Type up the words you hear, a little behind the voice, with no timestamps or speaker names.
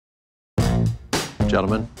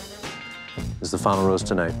Gentlemen, this is the final rose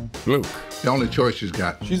tonight. Luke, the only choice she's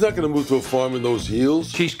got. She's not going to move to a farm in those heels.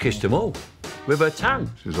 She's kissed them all with her tongue.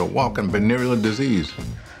 She's a walking venereal disease.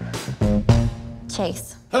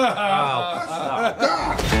 Chase. I'm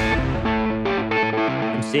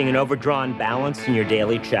seeing an overdrawn balance in your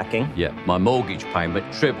daily checking. Yeah, my mortgage payment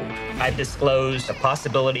tripled. I've disclosed a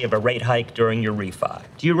possibility of a rate hike during your refi.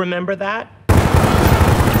 Do you remember that?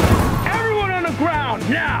 Everyone on the ground,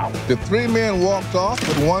 now! The three men walked off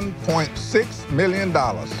with $1.6 million.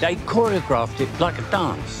 They choreographed it like a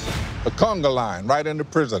dance. A conga line right into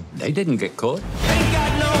prison. They didn't get caught.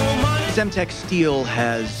 Semtech Steel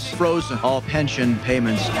has frozen all pension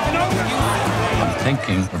payments. I'm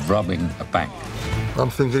thinking of robbing a bank. I'm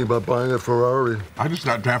thinking about buying a Ferrari. I just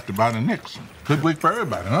got drafted by the Knicks. Good week for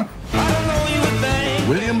everybody, huh?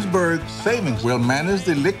 Williamsburg Savings will manage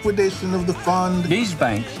the liquidation of the fund. These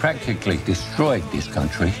banks practically destroyed this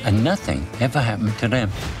country, and nothing ever happened to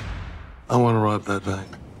them. I want to rob that bank.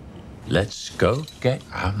 Let's go get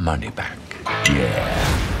our money back.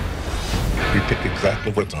 Yeah. You pick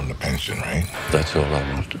exactly what's on the pension, right? That's all I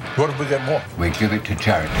want. What if we get more? We give it to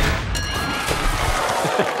charity.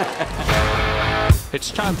 It's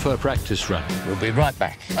time for a practice run. We'll be right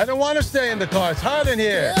back. I don't want to stay in the car. It's hot in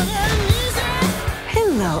here.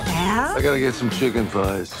 Hello, Al. I got to get some chicken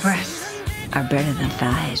thighs. Breasts are better than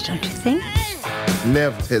thighs, don't you think?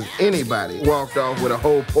 Never has anybody walked off with a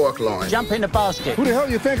whole pork loin. Jump in the basket. Who the hell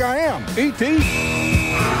you think I am? E.T.?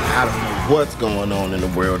 I don't know what's going on in the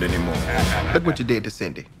world anymore. Look what you did to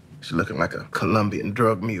Cindy. She's looking like a Colombian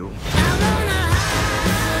drug mule.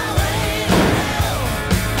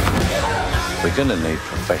 We're gonna need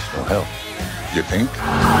professional help. You think?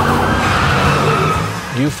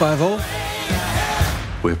 You 5-0?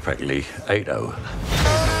 We're practically 8-0.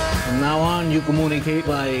 From now on, you communicate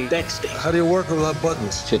by texting. How do you work without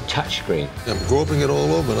buttons? It's a touchscreen. I'm groping it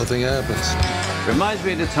all over. Nothing happens. Reminds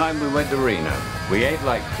me of the time we went to Reno. We ate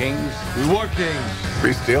like kings. We were kings.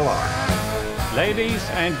 We still are. Ladies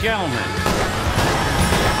and gentlemen.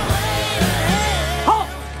 Halt!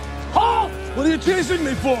 Halt! What are you chasing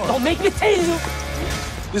me for? Don't make me tase you!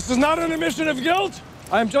 This is not an admission of guilt.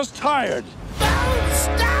 I'm just tired. Don't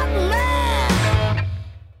stop me!